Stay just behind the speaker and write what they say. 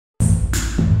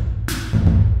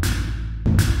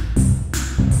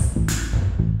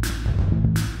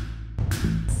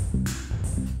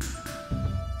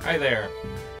Hi there.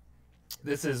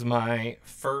 This is my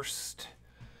first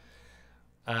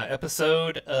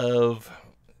episode of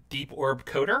DeepOrb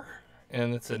Coder,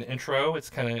 and it's an intro. It's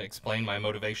kind of explain my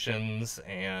motivations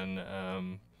and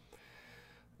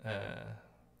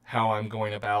how I'm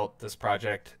going about this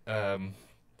project.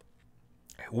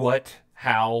 What,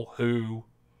 how, who,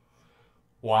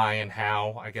 why, and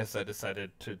how. I guess I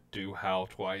decided to do how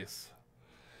twice.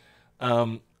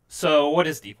 So what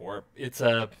is DeepOrb?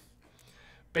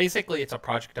 Basically, it's a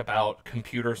project about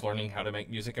computers learning how to make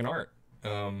music and art.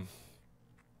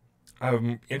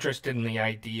 I'm interested in the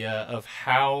idea of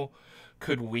how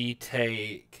could we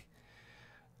take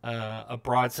a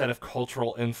broad set of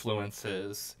cultural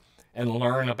influences and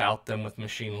learn about them with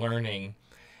machine learning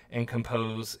and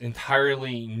compose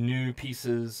entirely new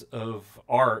pieces of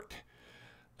art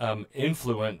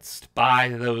influenced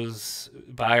by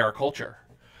our culture.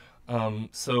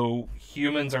 So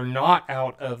humans are not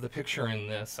out of the picture in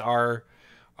this. Our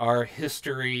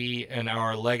history and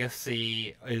our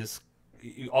legacy is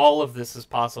all of this is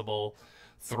possible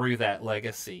through that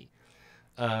legacy.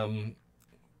 It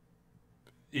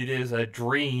is a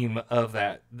dream of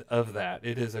that.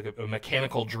 It is a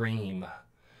mechanical dream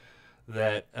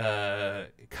that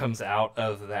comes out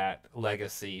of that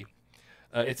legacy.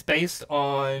 It's based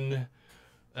on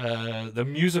the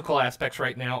musical aspects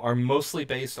right now are mostly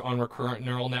based on recurrent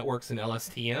neural networks and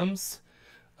LSTMs.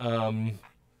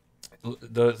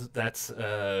 That's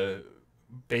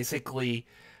basically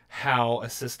how a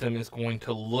system is going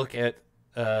to look at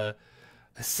a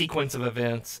sequence of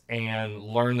events and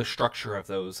learn the structure of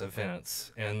those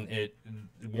events. And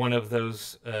one of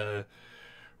those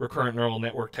recurrent neural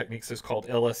network techniques is called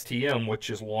LSTM, which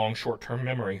is long short-term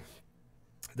memory,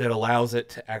 that allows it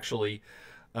to actually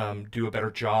do a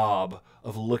better job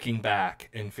of looking back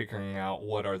and figuring out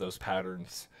what are those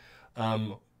patterns.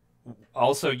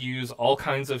 Also use all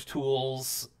kinds of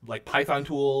tools like Python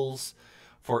tools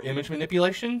for image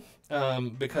manipulation,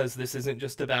 because this isn't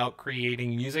just about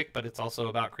creating music, but it's also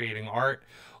about creating art.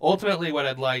 Ultimately, what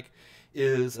I'd like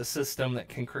is a system that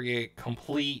can create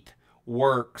complete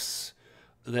works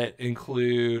that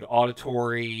include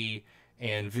auditory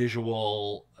and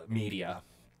visual media.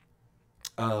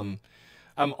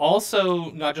 I'm also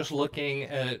not just looking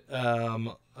at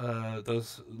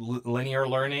those linear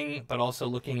learning, but also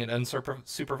looking at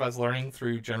unsupervised learning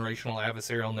through generational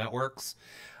adversarial networks.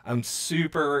 I'm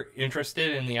super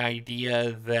interested in the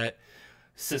idea that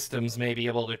systems may be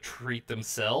able to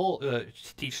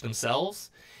teach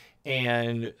themselves,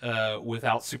 and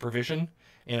without supervision.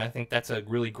 And I think that's a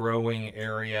really growing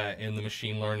area in the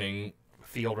machine learning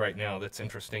field right now that's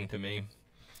interesting to me.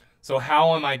 So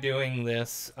how am I doing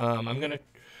this?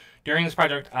 During this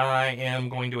project, I am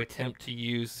going to attempt to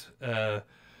use a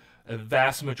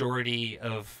vast majority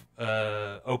of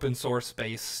open source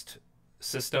based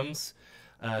systems.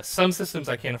 Some systems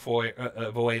I can't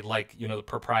avoid, like the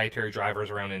proprietary drivers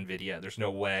around NVIDIA. There's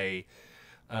no way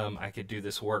I could do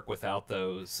this work without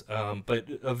those. But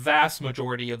a vast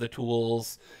majority of the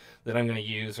tools that I'm going to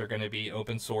use are going to be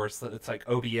open source. It's like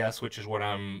OBS, which is what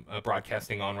I'm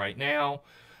broadcasting on right now.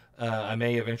 I'm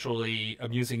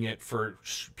using it for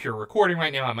pure recording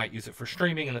right now. I might use it for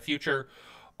streaming in the future.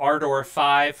 Ardor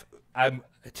 5, I'm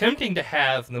attempting to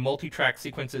have the multi-track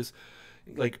sequences,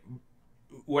 like,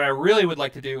 what I really would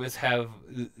like to do is have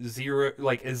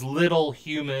as little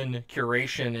human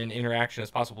curation and interaction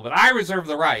as possible. But I reserve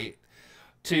the right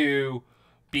to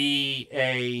be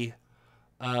a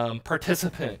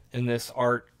participant in this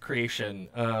art creation.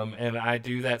 And I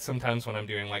do that sometimes when I'm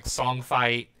doing like song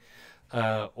fight,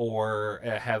 or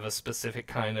have a specific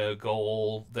kind of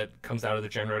goal that comes out of the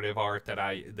generative art that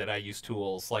I use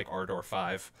tools like Ardor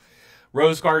 5.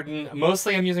 Rose Garden,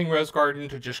 mostly I'm using Rose Garden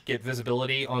to just get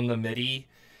visibility on the MIDI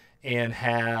and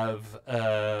have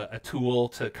a tool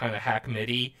to kind of hack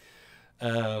MIDI.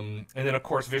 And then of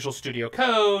course Visual Studio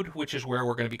Code, which is where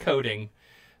we're going to be coding.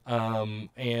 So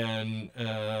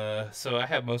I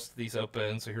have most of these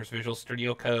open. So here's Visual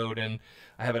Studio Code, and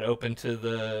I have it open to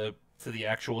the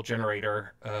actual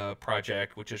generator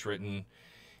project, which is written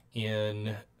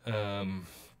in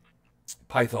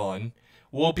Python.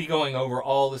 We'll be going over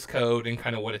all this code and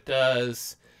kind of what it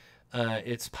does.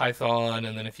 It's Python,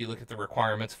 and then if you look at the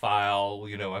requirements file,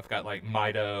 I've got like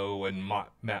Mido and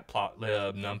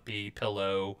Matplotlib, NumPy,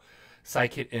 Pillow,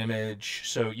 scikit-image.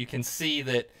 So you can see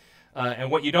that, and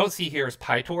what you don't see here is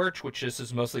Pytorch, which this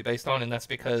is mostly based on, and that's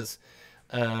because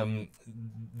the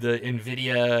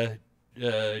NVIDIA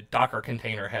Docker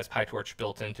container has Pytorch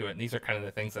built into it, and these are kind of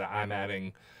the things that I'm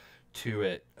adding to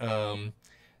it.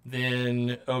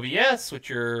 Then OBS, which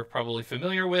you're probably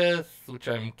familiar with, which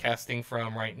I'm casting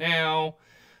from right now.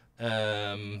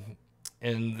 And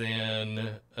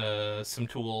then some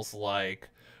tools like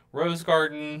Rose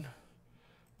Garden.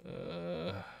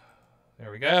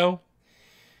 There we go.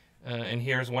 And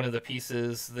here's one of the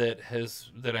pieces that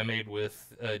I made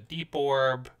with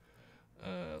DeepOrb.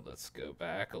 Let's go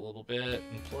back a little bit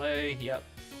and play. Yep.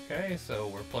 Okay, so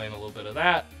we're playing a little bit of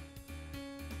that.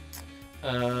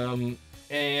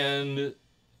 And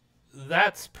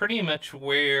that's pretty much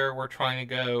where we're trying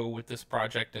to go with this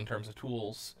project in terms of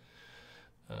tools.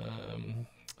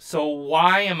 So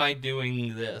why am I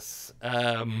doing this?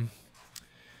 I'm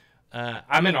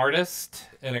an artist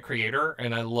and a creator,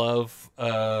 and I've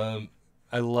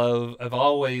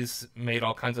always made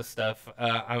all kinds of stuff.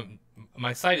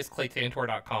 My site is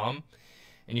claytantor.com,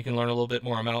 and you can learn a little bit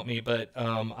more about me, but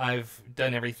I've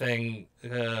done everything.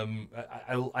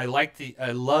 I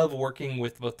love working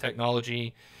with both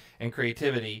technology and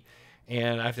creativity,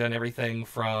 and I've done everything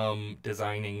from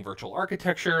designing virtual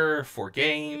architecture for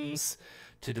games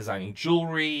to designing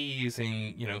jewelry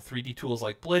using 3D tools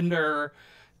like Blender,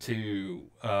 to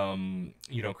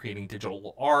creating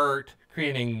digital art,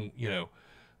 creating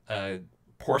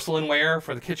porcelainware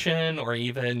for the kitchen, or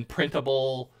even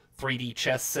printable 3D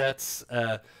chess sets.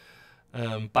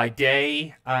 By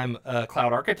day, I'm a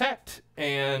cloud architect,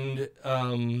 and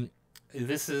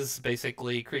this is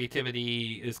basically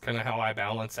creativity is kind of how I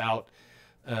balance out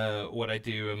what I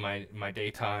do in my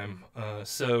daytime.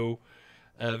 So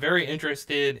very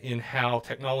interested in how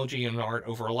technology and art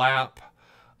overlap.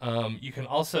 You can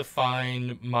also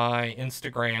find my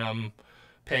Instagram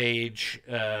page,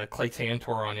 Clay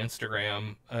Tantor on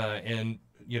Instagram, and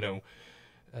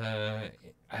I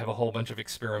have a whole bunch of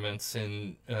experiments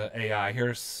in AI.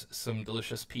 Here's some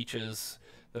delicious peaches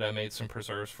that I made some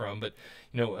preserves from. But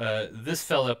this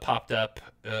fella popped up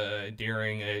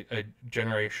during a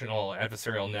generational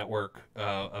adversarial network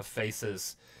of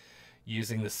faces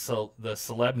using the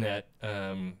CelebNet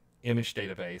image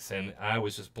database, and I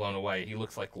was just blown away. He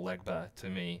looks like Legba to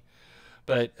me.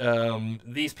 But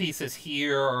these pieces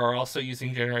here are also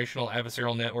using generational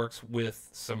adversarial networks with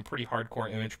some pretty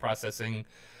hardcore image processing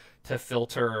to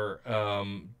filter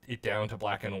it down to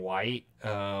black and white.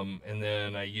 And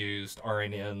then I used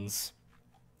RNNs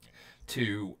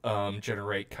to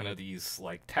generate kind of these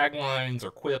like taglines or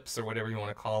quips or whatever you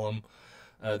want to call them.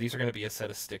 These are going to be a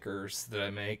set of stickers that I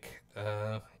make.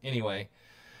 Anyway,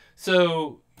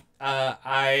 so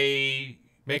I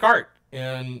make art,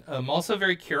 and I'm also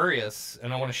very curious,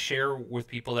 and I want to share with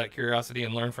people that curiosity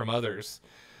and learn from others.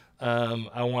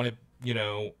 I want to,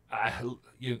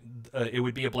 it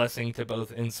would be a blessing to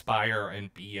both inspire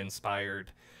and be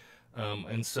inspired.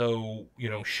 And so,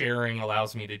 sharing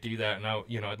allows me to do that. And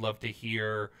I'd love to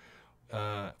hear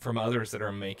from others that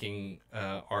are making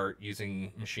art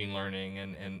using machine learning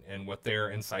and what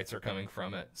their insights are coming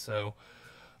from it. So,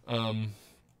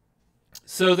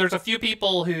 so there's a few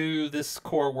people who this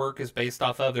core work is based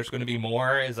off of. There's going to be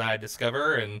more as I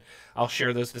discover, and I'll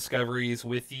share those discoveries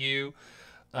with you.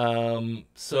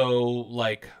 So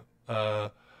like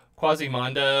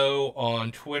Quasimondo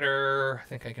on Twitter. I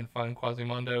think I can find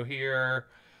Quasimondo here.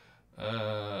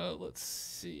 Let's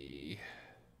see.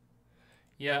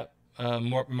 Yep.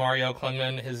 Mario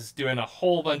Klungman is doing a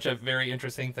whole bunch of very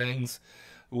interesting things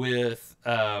with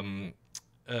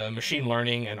machine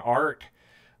learning and art,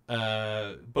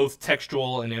 both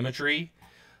textual and imagery.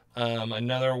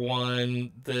 Another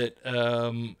one that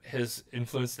has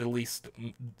influenced at least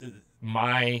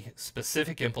my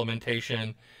specific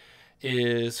implementation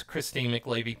is Christine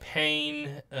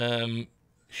McLavy-Payne.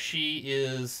 She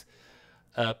is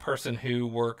a person who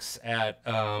works at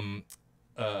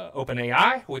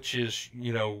OpenAI, which is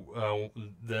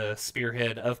the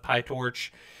spearhead of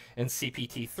Pytorch, and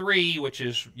CPT-3, which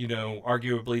is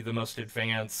arguably the most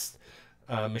advanced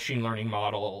machine learning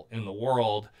model in the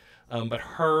world. But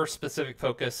her specific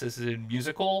focus is in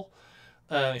musical.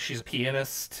 She's a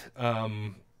pianist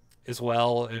as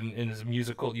well, and is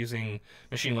musical using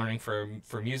machine learning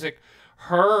for music.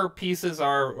 Her pieces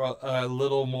are a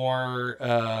little more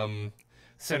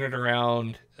centered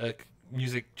around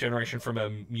music generation from a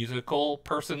musical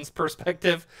person's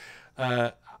perspective.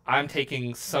 I'm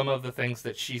taking some of the things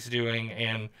that she's doing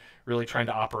and really trying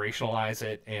to operationalize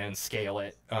it and scale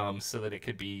it so that it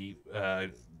could be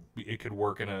it could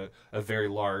work in a very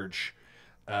large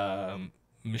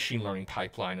machine learning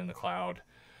pipeline in the cloud.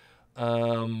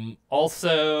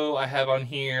 Also, I have on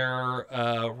here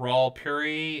Raul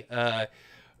Puri.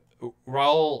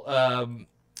 Raul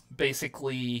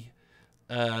basically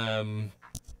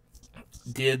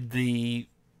did the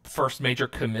first major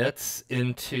commits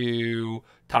into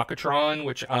Talkatron,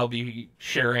 which I'll be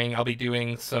sharing. I'll be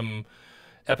doing some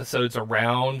episodes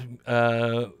around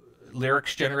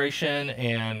lyrics generation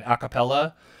and a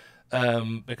cappella,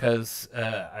 because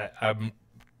I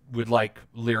would like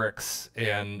lyrics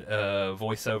and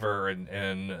voiceover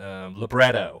and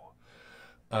libretto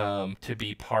to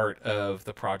be part of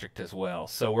the project as well.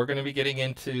 So we're going to be getting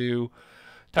into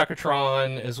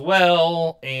Tuckatron as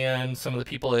well, and some of the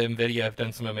people at NVIDIA have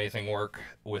done some amazing work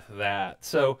with that.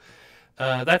 So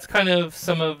that's kind of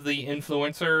some of the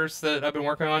influencers that I've been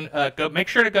working on. Make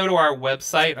sure to go to our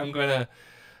website. I'm going to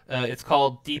it's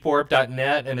called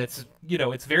DeepOrb.net, and it's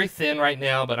very thin right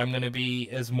now, but I'm going to be,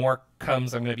 as more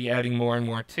comes, I'm going to be adding more and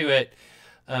more to it.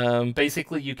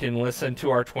 Basically, you can listen to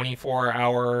our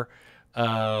 24-hour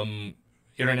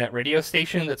internet radio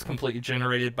station that's completely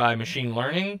generated by machine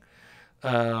learning.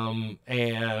 And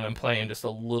I'm playing just a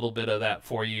little bit of that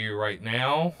for you right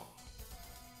now.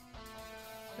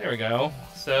 There we go.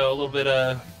 So a little bit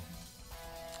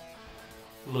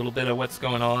of what's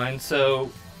going on. So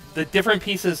the different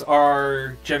pieces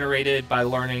are generated by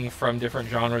learning from different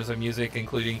genres of music,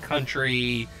 including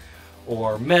country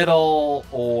or metal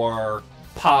or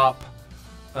pop.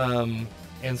 And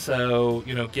so,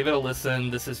 give it a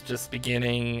listen. This is just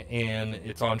beginning, and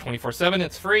it's on 24/7.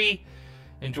 It's free.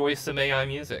 Enjoy some AI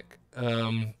music.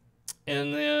 And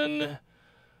then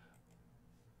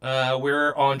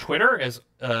we're on Twitter as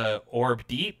Orb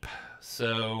Deep,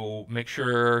 so make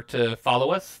sure to follow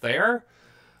us there.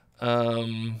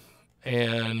 And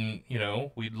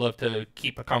we'd love to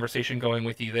keep a conversation going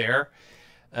with you there.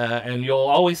 And you'll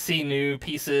always see new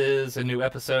pieces and new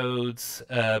episodes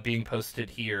being posted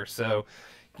here. So,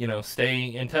 stay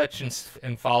in touch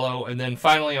and follow. And then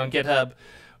finally on GitHub,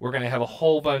 we're going to have a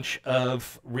whole bunch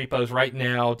of repos right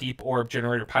now. DeepOrb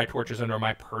Generator Pytorch is under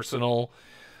my personal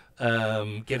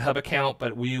GitHub account,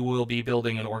 but we will be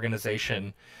building an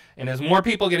organization. And as more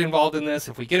people get involved in this,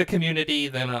 if we get a community,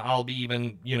 then I'll be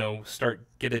even,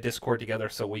 get a Discord together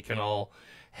so we can all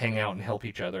hang out and help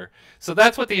each other. So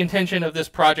that's what the intention of this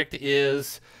project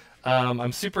is.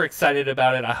 I'm super excited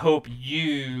about it. I hope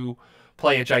you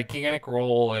play a gigantic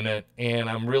role in it, and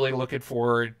I'm really looking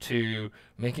forward to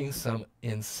making some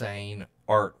insane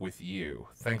art with you.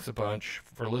 Thanks a bunch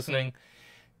for listening,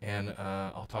 and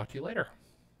I'll talk to you later.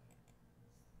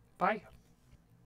 Bye.